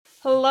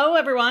Hello,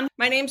 everyone.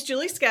 My name's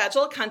Julie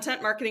Scagel,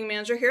 Content Marketing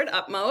Manager here at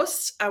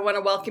Upmost. I want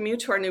to welcome you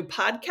to our new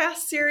podcast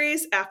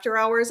series, After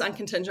Hours on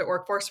Contingent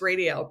Workforce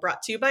Radio,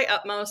 brought to you by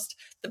Upmost,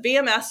 the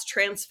VMS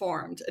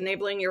Transformed,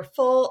 enabling your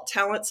full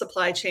talent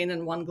supply chain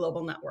in one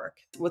global network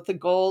with the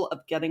goal of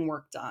getting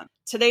work done.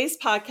 Today's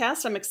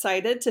podcast, I'm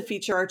excited to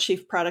feature our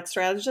Chief Product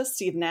Strategist,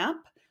 Steve Knapp,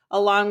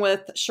 along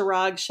with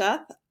Chirag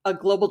Sheth, a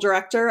Global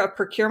Director of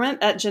Procurement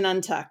at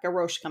Genentech, a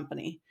Roche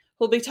company.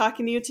 We'll be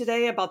talking to you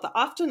today about the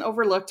often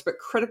overlooked but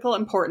critical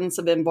importance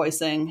of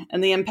invoicing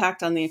and the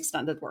impact on the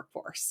extended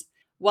workforce.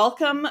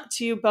 Welcome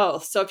to you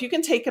both. So if you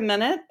can take a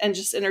minute and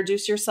just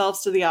introduce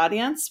yourselves to the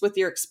audience with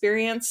your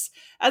experience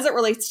as it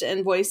relates to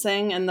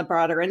invoicing and the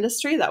broader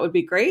industry, that would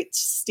be great.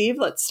 Steve,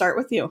 let's start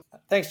with you.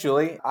 Thanks,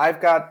 Julie. I've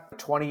got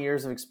 20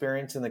 years of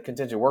experience in the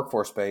contingent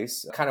workforce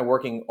space, kind of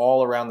working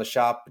all around the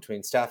shop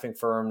between staffing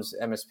firms,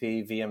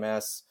 MSP,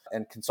 VMS,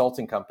 and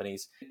consulting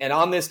companies. And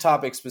on this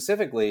topic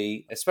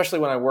specifically, especially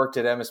when I worked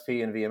at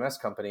MSP and VMS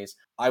companies,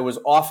 I was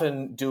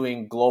often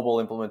doing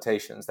global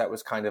implementations. That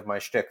was kind of my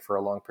shtick for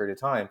a long period of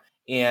time.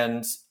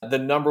 And the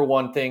number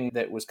one thing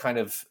that was kind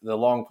of the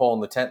long pole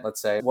in the tent,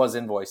 let's say, was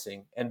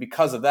invoicing. And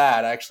because of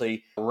that, I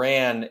actually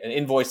ran an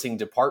invoicing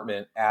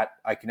department at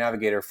IQ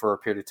Navigator for a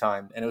period of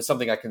time. And it was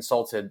something I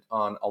consulted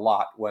on a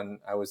lot when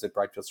I was at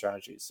Brightfield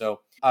Strategies. So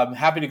I'm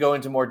happy to go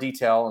into more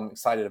detail. I'm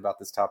excited about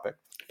this topic.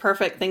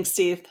 Perfect. Thanks,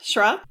 Steve.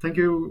 Chirag? Thank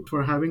you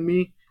for having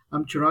me.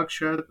 I'm Chirag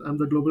Sheth. I'm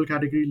the Global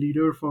Category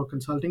Leader for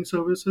Consulting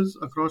Services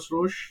across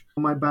Roche.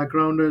 My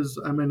background is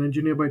I'm an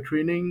engineer by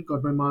training,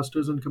 got my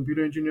master's in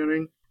computer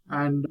engineering,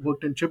 and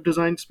worked in chip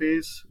design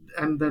space,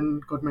 and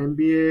then got my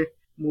MBA,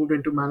 moved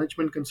into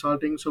management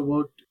consulting, so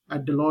worked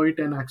at Deloitte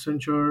and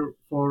Accenture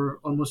for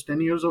almost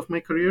 10 years of my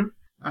career,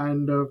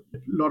 and a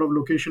lot of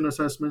location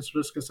assessments,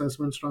 risk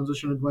assessments,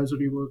 transition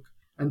advisory work.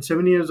 And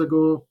 7 years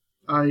ago,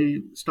 I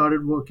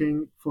started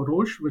working for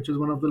Roche, which is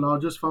one of the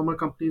largest pharma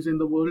companies in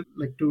the world,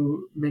 like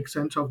to make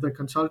sense of their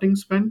consulting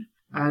spend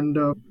and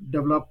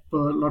develop a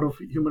lot of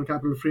human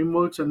capital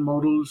frameworks and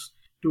models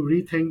to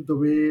rethink the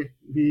way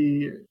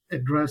we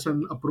address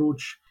and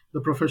approach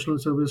the professional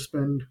service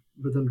spend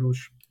within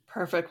Roche.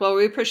 Perfect. Well,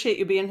 we appreciate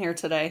you being here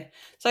today.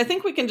 So I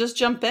think we can just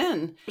jump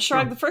in.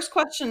 Chirag, the first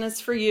question is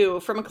for you.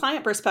 From a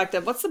client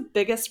perspective, what's the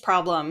biggest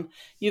problem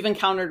you've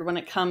encountered when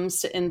it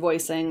comes to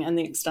invoicing and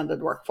the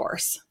extended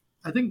workforce?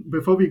 I think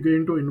before we get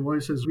into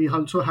invoices, we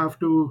also have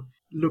to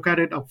look at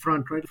it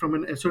upfront, right? From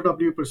an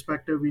SOW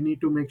perspective, we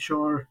need to make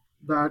sure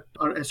that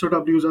our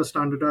SOWs are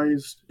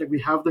standardized, that we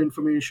have the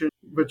information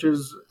which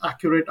is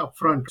accurate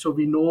upfront. So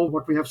we know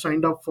what we have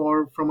signed up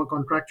for from a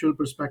contractual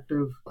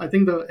perspective. I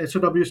think the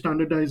SOW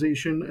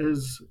standardization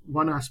is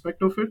one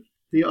aspect of it.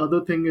 The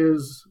other thing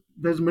is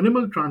there's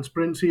minimal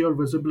transparency or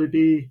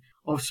visibility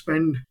of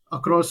spend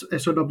across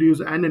SOWs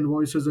and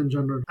invoices in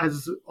general.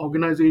 As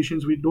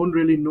organizations, we don't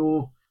really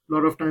know a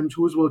lot of times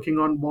who's working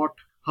on what,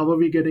 how are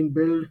we getting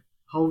billed,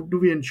 how do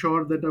we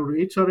ensure that the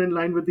rates are in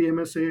line with the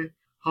MSA,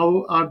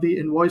 how are the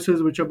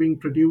invoices which are being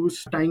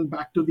produced tying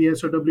back to the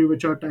SOW,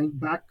 which are tying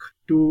back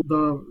to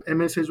the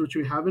MSAs which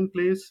we have in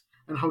place,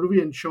 and how do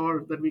we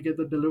ensure that we get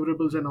the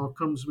deliverables and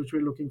outcomes which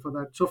we're looking for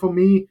that. So for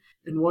me,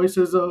 invoice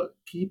is a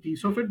key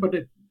piece of it, but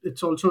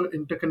it's also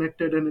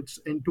interconnected and it's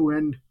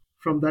end-to-end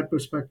from that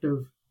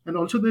perspective. And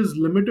also there's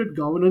limited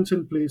governance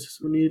in place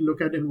when you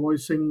look at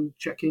invoicing,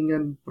 checking,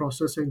 and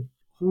processing.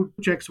 Who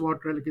checks what?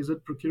 Like, is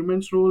it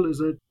procurement's role?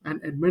 Is it an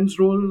admin's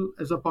role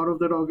as a part of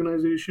that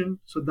organization?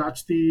 So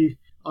that's the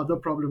other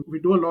problem. We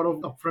do a lot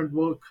of upfront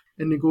work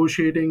in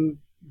negotiating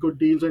good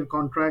deals and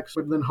contracts,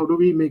 but then how do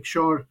we make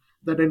sure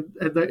that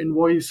at the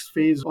invoice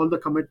phase, all the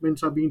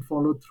commitments are being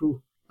followed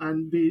through?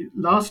 And the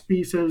last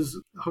piece is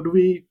how do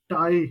we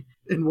tie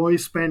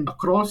invoice spend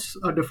across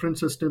our different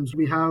systems?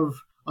 We have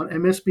our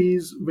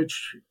MSPs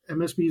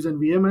and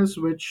VMS,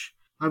 which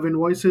have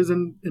invoices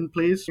in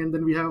place, and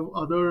then we have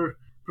other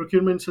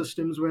procurement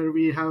systems where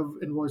we have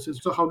invoices.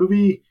 So how do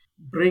we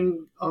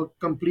bring a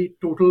complete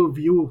total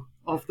view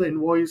of the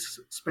invoice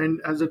spend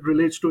as it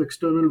relates to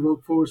external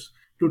workforce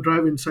to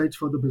drive insights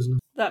for the business?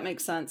 That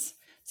makes sense.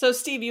 So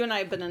Steve, you and I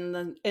have been in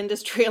the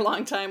industry a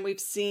long time. We've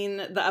seen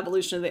the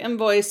evolution of the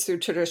invoice through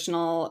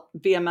traditional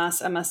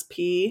VMS,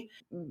 MSP.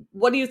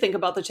 What do you think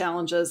about the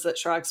challenges that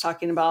Chirag's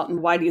talking about,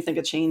 and why do you think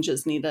a change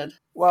is needed?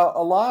 Well,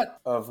 a lot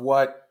of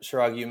what,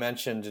 Chirag, you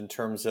mentioned in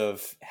terms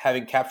of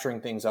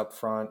capturing things up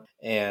front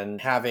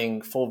and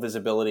having full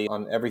visibility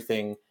on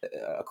everything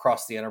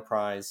across the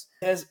enterprise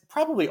has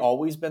probably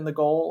always been the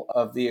goal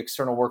of the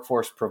external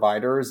workforce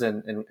providers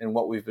and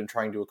what we've been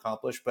trying to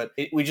accomplish. But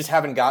we just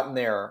haven't gotten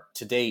there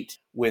to date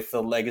with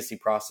the legacy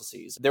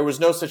processes. There was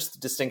no such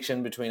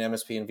distinction between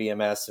MSP and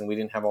VMS, and we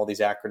didn't have all these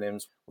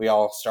acronyms. We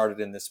all started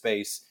in this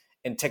space.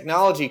 And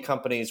technology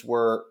companies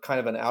were kind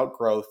of an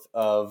outgrowth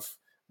of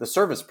the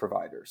service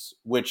providers,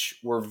 which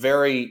were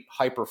very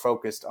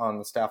hyper-focused on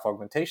the staff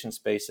augmentation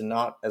space and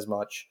not as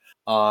much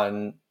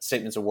on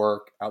statements of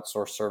work,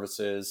 outsourced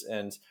services,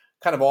 and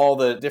kind of all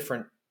the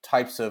different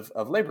types of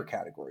labor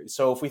categories.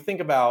 So if we think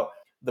about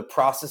the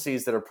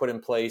processes that are put in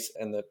place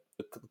and the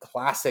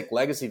classic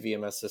legacy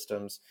VMS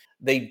systems,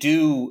 they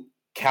do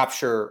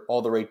capture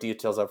all the rate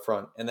details up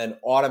front, and then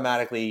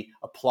automatically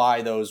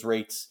apply those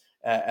rates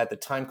at the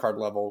time card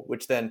level,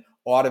 which then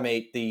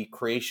automate the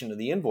creation of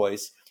the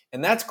invoice.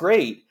 And that's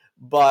great,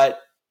 but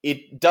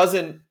it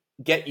doesn't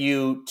get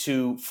you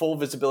to full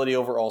visibility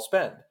over all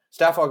spend.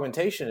 Staff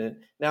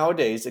augmentation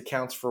nowadays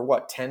accounts for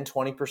what, 10,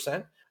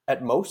 20%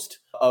 at most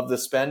of the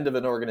spend of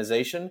an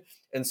organization.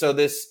 And so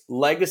this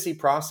legacy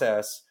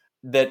process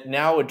that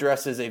now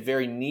addresses a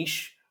very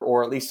niche,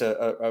 or at least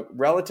a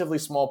relatively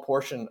small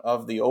portion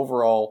of the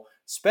overall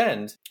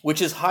spend,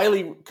 which is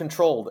highly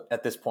controlled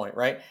at this point,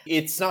 right?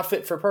 It's not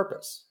fit for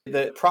purpose.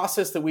 The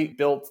process that we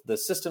built, the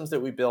systems that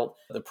we built,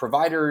 the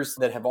providers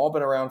that have all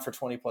been around for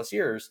 20 plus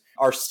years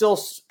are still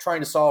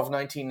trying to solve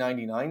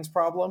 1999's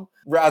problem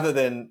rather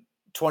than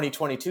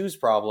 2022's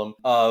problem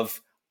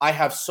of, I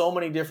have so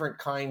many different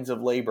kinds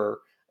of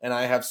labor and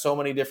I have so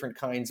many different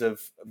kinds of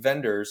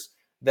vendors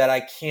that I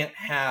can't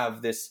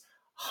have this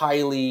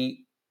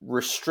highly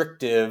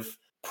restrictive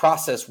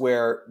process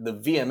where the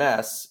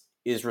VMS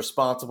is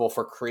responsible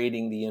for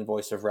creating the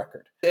invoice of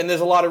record. And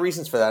there's a lot of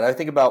reasons for that. I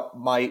think about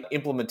my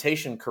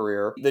implementation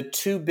career. The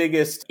two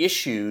biggest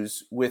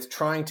issues with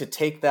trying to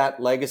take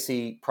that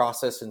legacy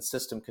process and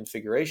system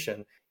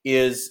configuration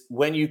is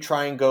when you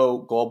try and go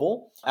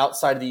global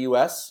outside of the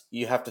US,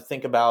 you have to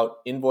think about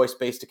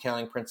invoice-based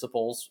accounting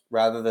principles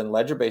rather than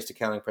ledger-based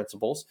accounting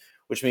principles,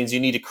 which means you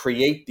need to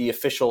create the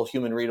official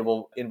human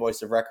readable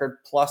invoice of record,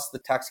 plus the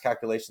tax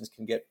calculations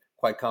can get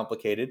quite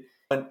complicated.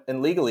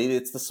 And legally,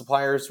 it's the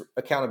supplier's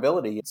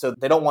accountability. So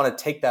they don't want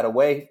to take that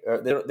away.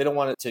 Or they don't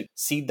want it to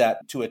cede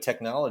that to a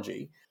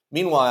technology.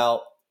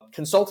 Meanwhile,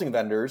 consulting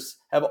vendors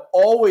have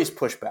always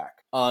pushed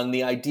back on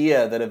the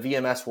idea that a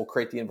VMS will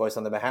create the invoice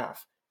on their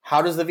behalf.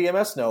 How does the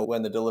VMS know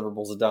when the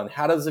deliverables are done?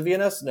 How does the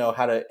VMS know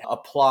how to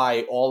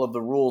apply all of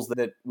the rules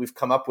that we've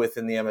come up with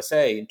in the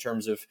MSA in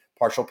terms of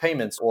partial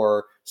payments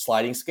or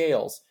sliding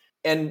scales?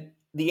 And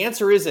the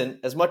answer isn't,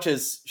 as much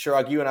as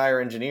Chirag, you and I are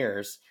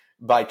engineers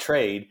by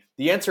trade,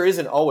 the answer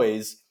isn't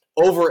always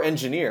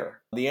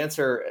over-engineer. The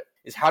answer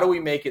is, how do we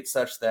make it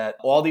such that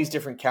all these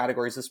different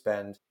categories of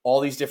spend, all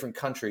these different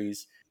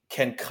countries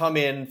can come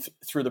in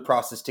through the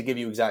process to give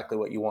you exactly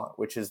what you want,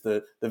 which is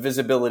the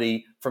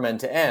visibility from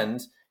end to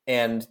end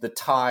and the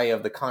tie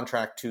of the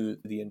contract to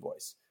the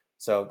invoice.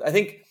 So I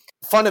think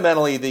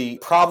fundamentally the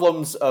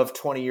problems of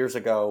 20 years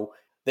ago,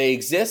 they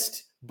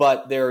exist,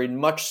 but they're in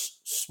much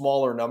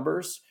smaller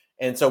numbers.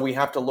 And so we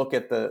have to look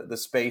at the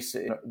space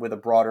with a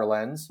broader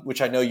lens,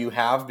 which I know you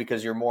have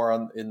because you're more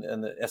in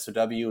the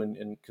SOW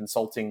and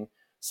consulting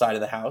side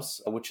of the house,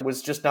 which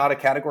was just not a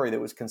category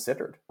that was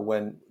considered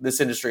when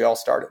this industry all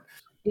started.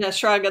 Yeah,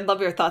 Chirag, I'd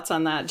love your thoughts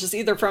on that, just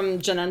either from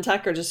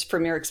Genentech or just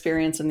from your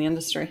experience in the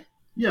industry.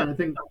 Yeah, I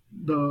think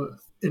the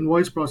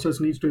invoice process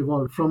needs to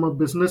evolve. From a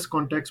business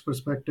context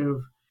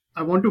perspective,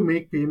 I want to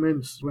make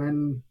payments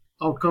when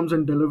outcomes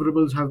and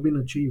deliverables have been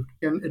achieved.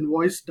 And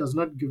invoice does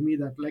not give me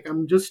that. Like,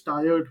 I'm just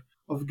tired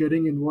of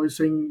getting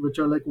invoicing which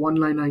are like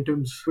one-line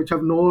items, which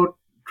have no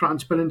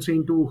transparency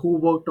into who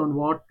worked on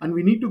what. And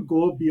we need to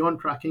go beyond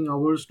tracking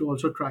hours to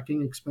also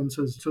tracking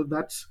expenses. So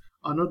that's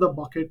another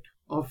bucket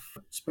of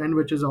spend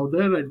which is out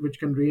there, right, which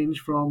can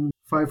range from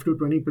 5 to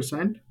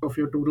 20% of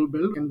your total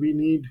bill. And we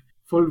need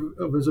full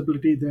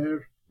visibility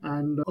there.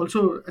 And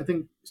also, I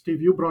think,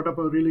 Steve, you brought up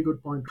a really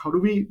good point. How do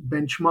we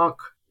benchmark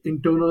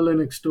internal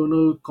and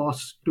external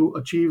costs to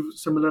achieve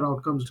similar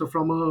outcomes? So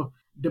from a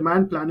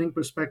demand planning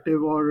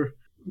perspective, or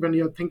when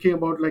you're thinking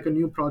about like a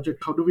new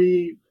project, how do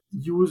we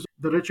use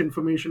the rich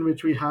information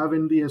which we have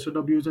in the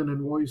SOWs and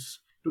invoice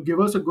to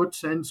give us a good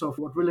sense of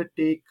what will it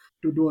take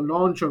to do a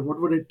launch, or what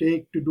would it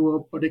take to do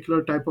a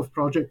particular type of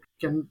project?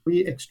 Can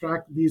we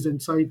extract these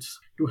insights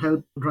to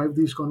help drive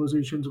these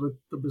conversations with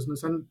the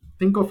business and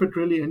think of it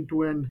really end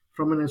to end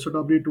from an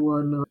SOW to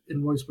an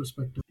invoice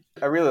perspective?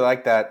 I really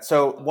like that.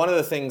 So one of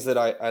the things that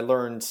I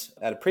learned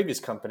at a previous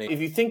company, if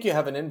you think you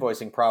have an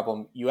invoicing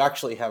problem, you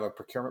actually have a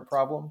procurement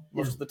problem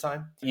most of the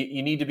time.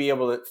 You need to be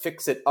able to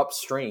fix it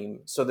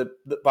upstream so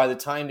that by the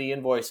time the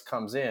invoice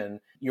comes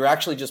in, you're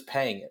actually just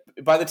paying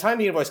it. By the time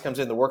the invoice comes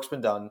in, the work's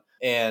been done.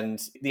 And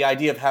the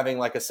idea of having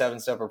like a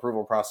 7-step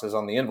approval process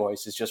on the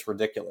invoice is just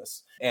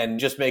ridiculous and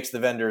just makes the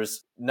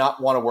vendors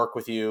not want to work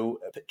with you,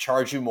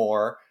 charge you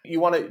more. You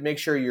want to make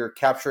sure you're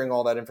capturing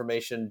all that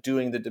information,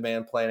 doing the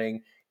demand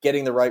planning,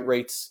 getting the right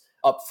rates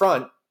up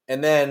front,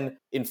 and then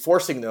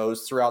enforcing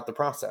those throughout the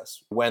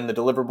process when the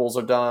deliverables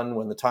are done,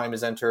 when the time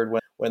is entered,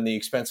 when the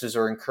expenses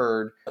are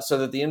incurred, so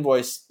that the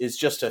invoice is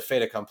just a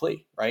fait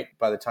accompli, right?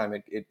 By the time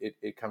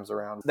it comes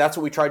around. That's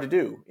what we tried to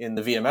do in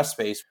the VMS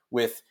space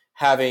with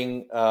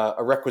having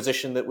a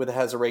requisition that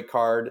has a rate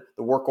card,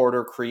 the work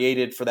order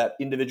created for that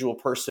individual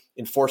person,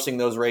 enforcing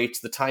those rates,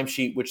 the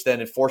timesheet, which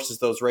then enforces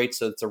those rates.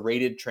 So it's a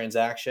rated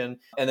transaction.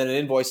 And then an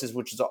invoices,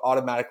 which is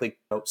automatically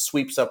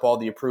sweeps up all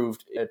the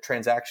approved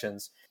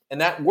transactions. And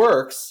that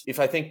works, if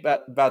I think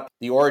about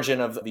the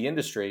origin of the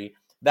industry,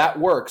 that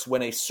works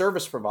when a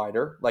service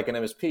provider, like an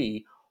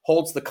MSP,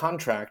 holds the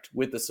contract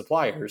with the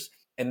suppliers,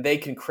 and they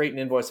can create an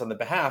invoice on the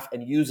behalf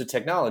and use a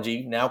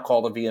technology now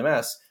called a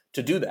VMS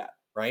to do that,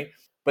 right?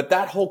 But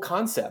that whole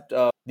concept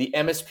of the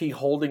MSP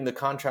holding the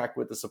contract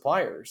with the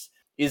suppliers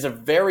is a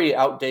very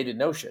outdated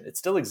notion. It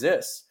still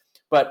exists,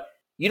 but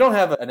you don't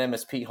have an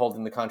MSP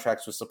holding the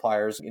contracts with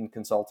suppliers in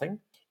consulting.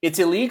 It's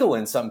illegal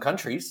in some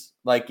countries,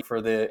 like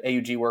for the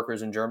AUG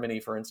workers in Germany,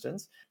 for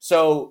instance.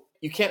 So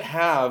you can't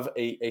have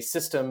a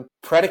system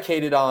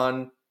predicated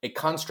on a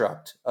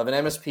construct of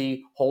an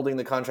MSP holding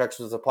the contracts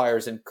with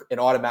suppliers and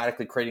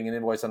automatically creating an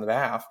invoice on the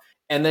behalf,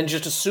 and then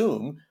just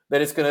assume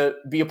that it's going to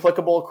be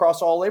applicable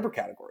across all labor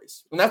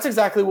categories. And that's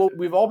exactly what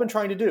we've all been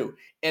trying to do.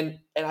 And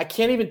I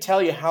can't even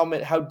tell you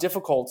how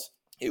difficult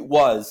it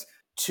was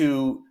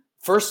to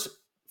first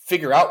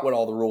figure out what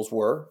all the rules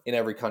were in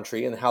every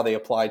country and how they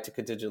applied to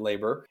contingent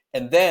labor,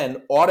 and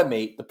then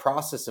automate the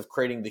process of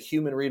creating the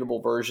human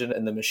readable version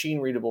and the machine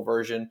readable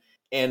version,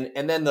 and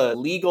then the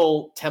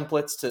legal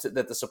templates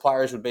that the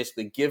suppliers would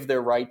basically give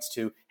their rights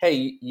to.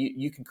 Hey,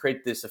 you can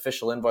create this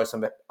official invoice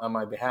on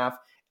my behalf,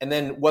 and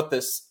then what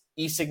this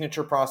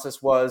e-signature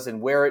process was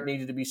and where it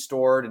needed to be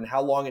stored and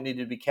how long it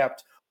needed to be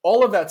kept.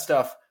 All of that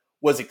stuff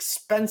was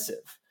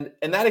expensive.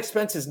 And that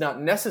expense is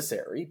not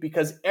necessary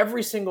because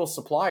every single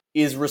supplier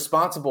is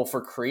responsible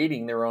for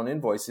creating their own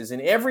invoices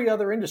in every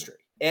other industry.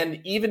 And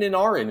even in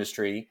our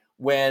industry,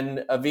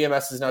 when a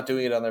VMS is not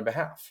doing it on their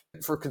behalf.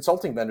 For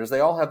consulting vendors,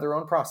 they all have their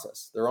own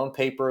process, their own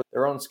paper,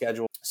 their own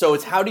schedule. So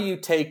it's how do you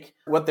take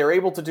what they're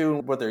able to do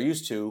and what they're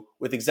used to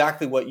with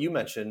exactly what you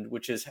mentioned,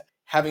 which is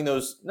having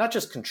those, not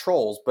just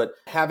controls, but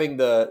having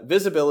the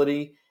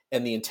visibility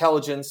and the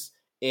intelligence.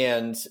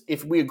 And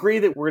if we agree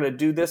that we're going to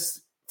do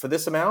this for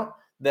this amount,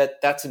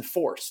 that's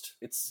enforced.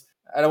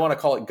 I don't want to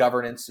call it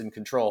governance and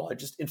control.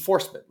 Just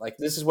enforcement. Like,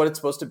 this is what it's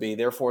supposed to be.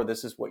 Therefore,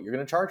 this is what you're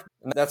going to charge.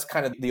 And that's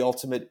kind of the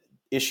ultimate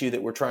issue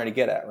that we're trying to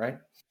get at, right?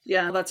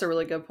 Yeah, that's a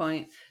really good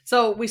point.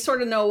 So we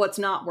sort of know what's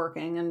not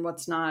working and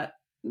what's not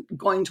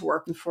going to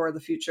work for the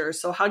future.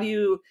 So how do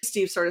you,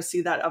 Steve, sort of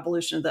see that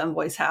evolution of the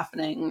invoice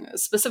happening,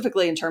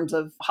 specifically in terms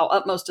of how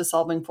Upmost is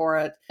solving for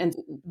it and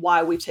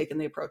why we've taken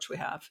the approach we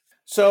have?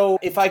 So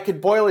if I could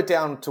boil it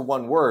down to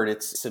one word,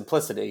 it's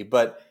simplicity.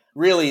 But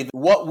really,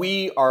 what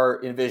we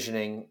are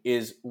envisioning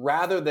is,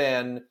 rather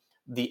than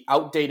the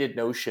outdated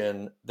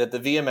notion that the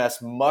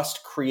VMS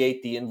must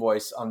create the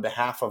invoice on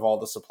behalf of all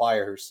the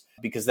suppliers,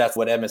 because that's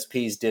what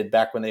MSPs did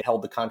back when they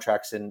held the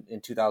contracts in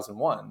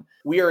 2001.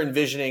 We are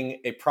envisioning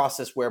a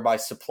process whereby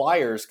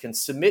suppliers can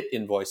submit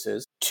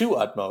invoices to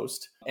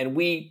Upmost, and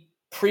we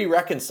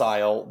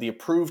pre-reconcile the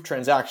approved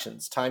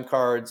transactions, time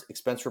cards,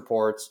 expense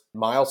reports,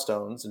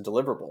 milestones, and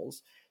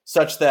deliverables,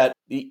 such that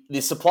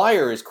the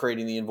supplier is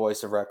creating the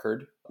invoice of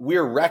record.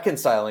 We're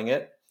reconciling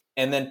it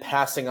and then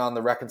passing on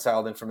the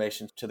reconciled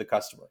information to the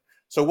customer.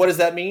 So what does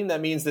that mean? That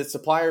means that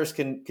suppliers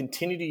can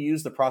continue to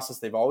use the process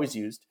they've always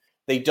used.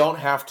 They don't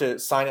have to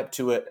sign up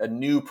to a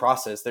new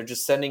process. They're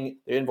just sending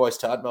their invoice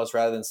to Upmost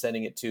rather than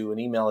sending it to an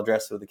email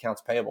address with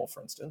accounts payable,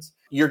 for instance.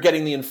 You're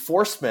getting the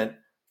enforcement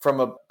from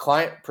a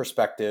client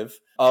perspective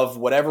of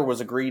whatever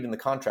was agreed in the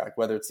contract,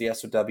 whether it's the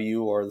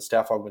SOW or the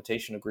staff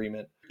augmentation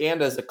agreement.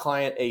 And as a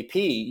client AP,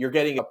 you're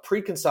getting a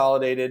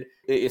pre-consolidated,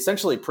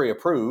 essentially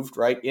pre-approved,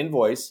 right,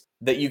 invoice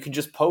that you can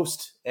just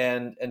post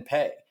and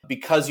pay.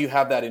 Because you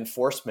have that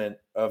enforcement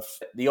of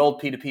the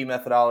old P2P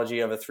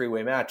methodology of a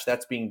three-way match,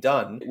 that's being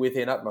done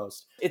within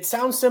Upmost. It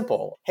sounds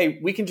simple. Hey,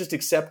 we can just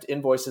accept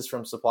invoices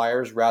from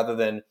suppliers rather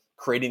than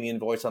creating the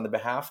invoice on the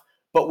behalf.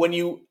 But when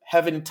you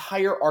have an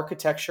entire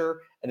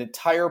architecture, an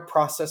entire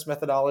process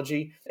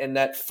methodology, and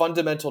that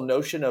fundamental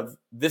notion of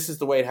this is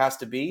the way it has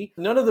to be,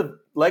 none of the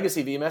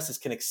legacy VMSs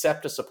can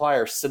accept a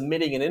supplier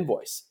submitting an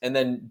invoice and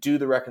then do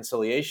the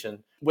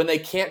reconciliation. When they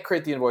can't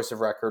create the invoice of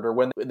record, or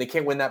when they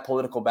can't win that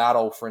political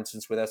battle, for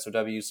instance, with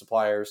SOW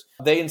suppliers,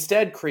 they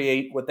instead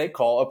create what they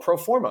call a pro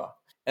forma.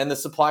 And the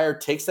supplier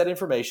takes that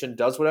information,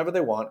 does whatever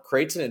they want,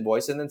 creates an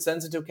invoice, and then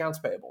sends it to accounts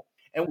payable.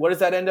 And what does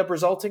that end up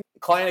resulting?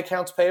 Client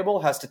accounts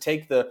payable has to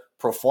take the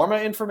pro forma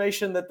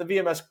information that the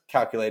VMS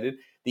calculated,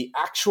 the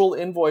actual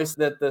invoice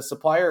that the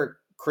supplier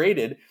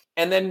created,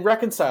 and then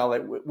reconcile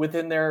it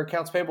within their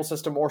accounts payable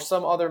system or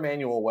some other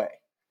manual way,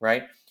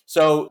 right?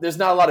 So there's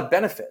not a lot of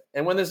benefit.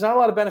 And when there's not a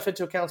lot of benefit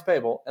to accounts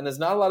payable and there's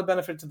not a lot of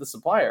benefit to the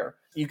supplier,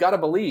 you got to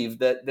believe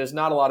that there's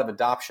not a lot of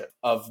adoption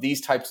of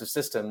these types of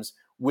systems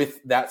with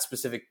that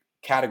specific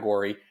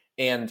category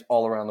and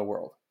all around the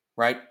world.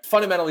 Right?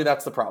 Fundamentally,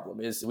 that's the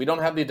problem, is we don't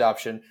have the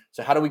adoption.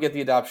 So how do we get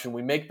the adoption?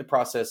 We make the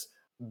process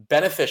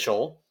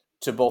beneficial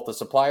to both the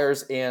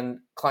suppliers and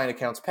client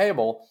accounts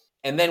payable,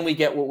 and then we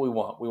get what we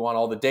want. We want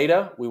all the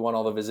data, we want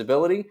all the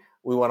visibility,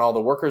 we want all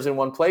the workers in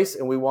one place,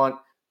 and we want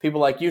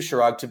people like you,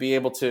 Chirag, to be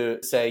able to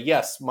say,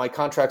 yes, my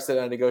contracts that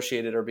I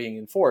negotiated are being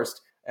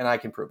enforced, and I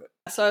can prove it.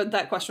 So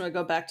that question would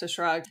go back to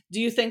Chirag.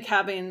 Do you think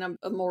having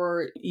a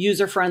more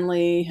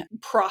user-friendly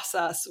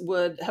process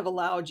would have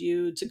allowed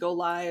you to go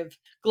live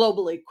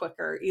globally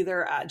quicker,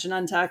 either at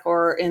Genentech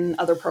or in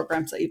other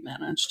programs that you've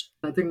managed?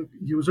 I think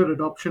user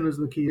adoption is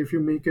the key. If you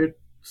make it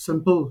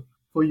simple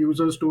for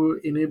users to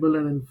enable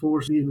and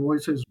enforce the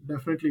invoices,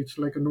 definitely it's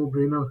like a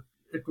no-brainer.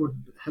 It would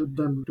help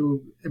them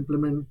to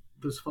implement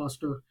this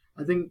faster.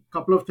 I think a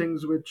couple of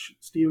things which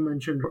Steve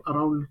mentioned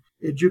around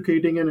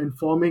educating and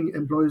informing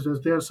employees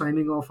as they are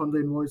signing off on the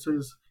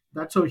invoices,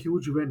 that's a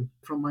huge win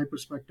from my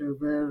perspective,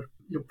 where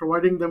you're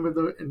providing them with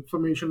the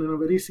information in a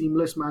very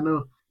seamless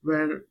manner,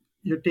 where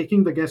you're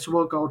taking the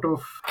guesswork out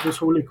of this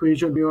whole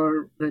equation.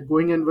 You're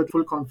going in with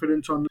full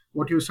confidence on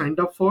what you signed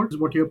up for,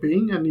 what you're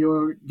paying, and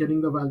you're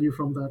getting the value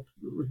from that.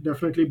 It would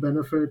definitely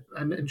benefit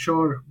and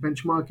ensure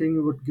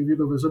benchmarking would give you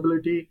the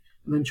visibility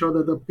and ensure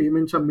that the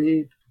payments are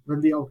made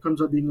when the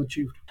outcomes are being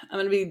achieved. I'm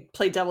going to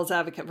play devil's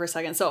advocate for a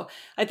second. So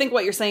I think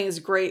what you're saying is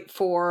great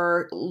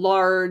for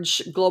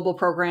large global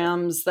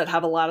programs that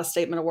have a lot of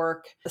statement of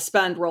work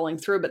spend rolling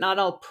through, but not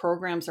all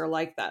programs are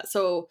like that.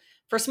 So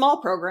for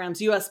small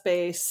programs,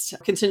 US-based,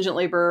 contingent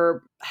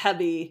labor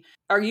heavy,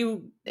 are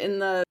you in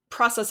the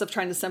process of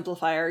trying to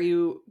simplify? Are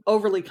you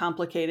overly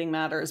complicating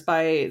matters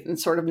by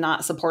sort of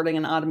not supporting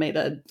an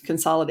automated,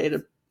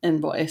 consolidated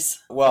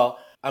invoice? Well,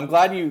 I'm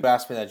glad you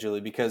asked me that, Julie,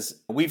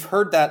 because we've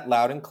heard that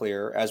loud and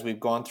clear as we've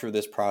gone through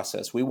this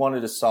process. We wanted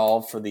to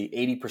solve for the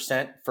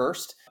 80%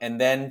 first and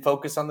then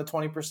focus on the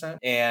 20%.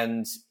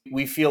 And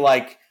we feel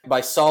like by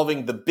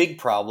solving the big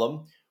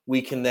problem,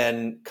 we can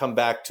then come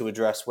back to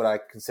address what I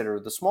consider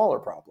the smaller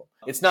problem.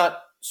 It's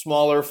not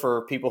smaller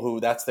for people who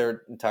that's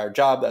their entire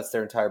job, that's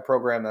their entire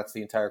program, that's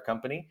the entire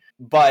company,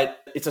 but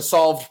it's a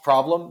solved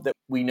problem that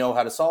we know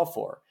how to solve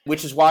for,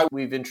 which is why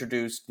we've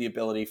introduced the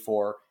ability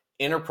for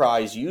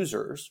enterprise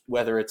users,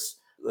 whether it's,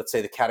 let's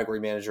say, the category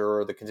manager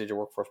or the contingent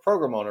workforce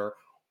program owner,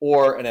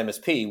 or an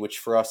MSP, which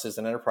for us is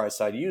an enterprise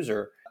side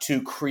user,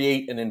 to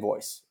create an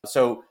invoice.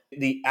 So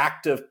the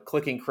act of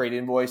clicking create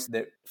invoice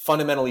that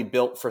fundamentally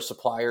built for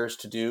suppliers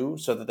to do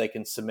so that they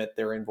can submit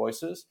their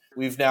invoices,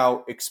 we've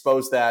now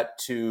exposed that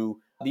to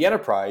the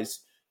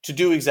enterprise to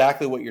do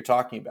exactly what you're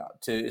talking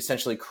about, to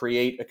essentially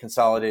create a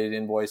consolidated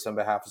invoice on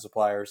behalf of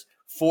suppliers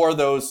for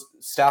those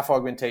staff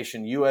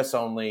augmentation, US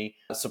only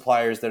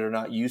suppliers that are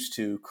not used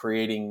to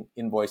creating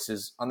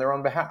invoices on their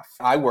own behalf.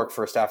 I work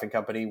for a staffing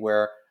company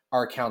where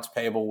our accounts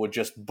payable would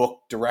just book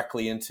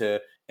directly into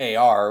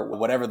AR,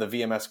 whatever the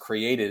VMS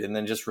created, and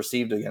then just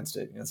received against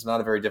it. It's not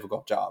a very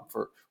difficult job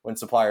for when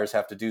suppliers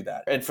have to do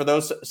that. And for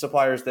those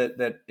suppliers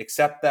that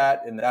accept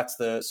that, and that's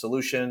the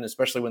solution,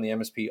 especially when the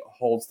MSP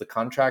holds the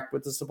contract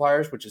with the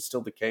suppliers, which is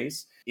still the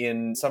case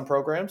in some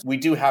programs, we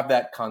do have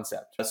that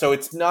concept. So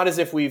it's not as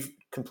if we've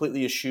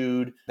completely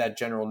eschewed that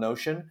general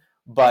notion,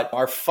 but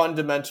our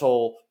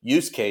fundamental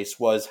use case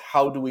was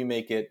how do we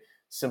make it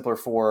simpler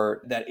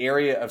for that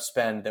area of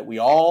spend that we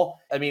all,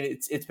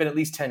 it's been at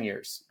least 10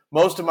 years.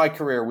 Most of my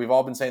career, we've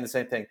all been saying the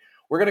same thing.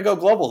 We're going to go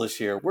global this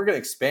year. We're going to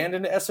expand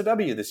into SOW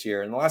this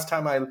year. And the last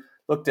time I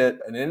looked at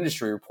an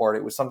industry report,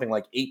 it was something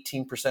like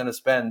 18% of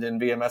spend in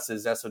VMS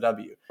is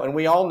SOW. And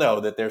we all know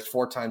that there's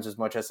 4 times as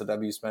much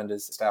SOW spend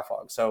as staff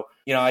aug. So,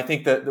 I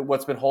think that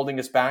what's been holding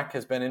us back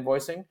has been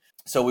invoicing.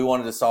 So we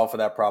wanted to solve for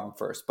that problem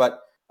first.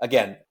 But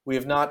again, we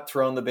have not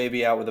thrown the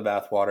baby out with the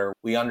bathwater.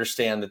 We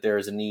understand that there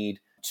is a need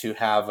to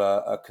have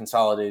a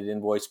consolidated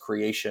invoice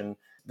creation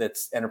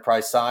that's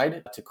enterprise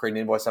side to create an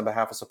invoice on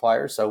behalf of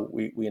suppliers. So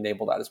we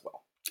enable that as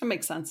well. That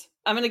makes sense.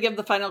 I'm going to give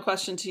the final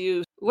question to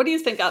you. What do you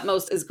think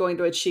Utmost is going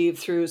to achieve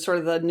through sort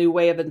of the new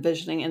way of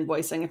envisioning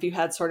invoicing? If you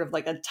had sort of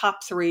like a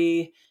top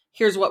 3,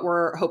 here's what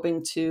we're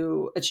hoping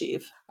to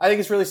achieve. I think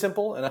it's really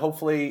simple. And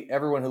hopefully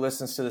everyone who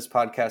listens to this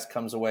podcast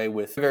comes away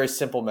with a very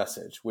simple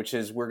message, which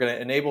is we're going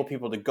to enable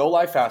people to go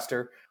live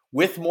faster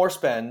with more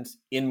spend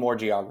in more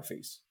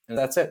geographies. And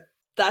that's it.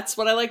 That's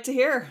what I like to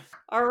hear.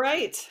 All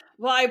right.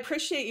 Well, I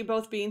appreciate you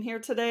both being here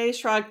today.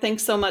 Shrag,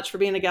 thanks so much for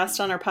being a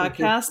guest on our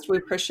podcast. We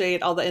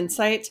appreciate all the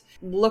insight.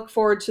 Look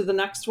forward to the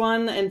next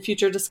one and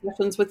future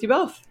discussions with you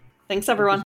both. Thanks, everyone.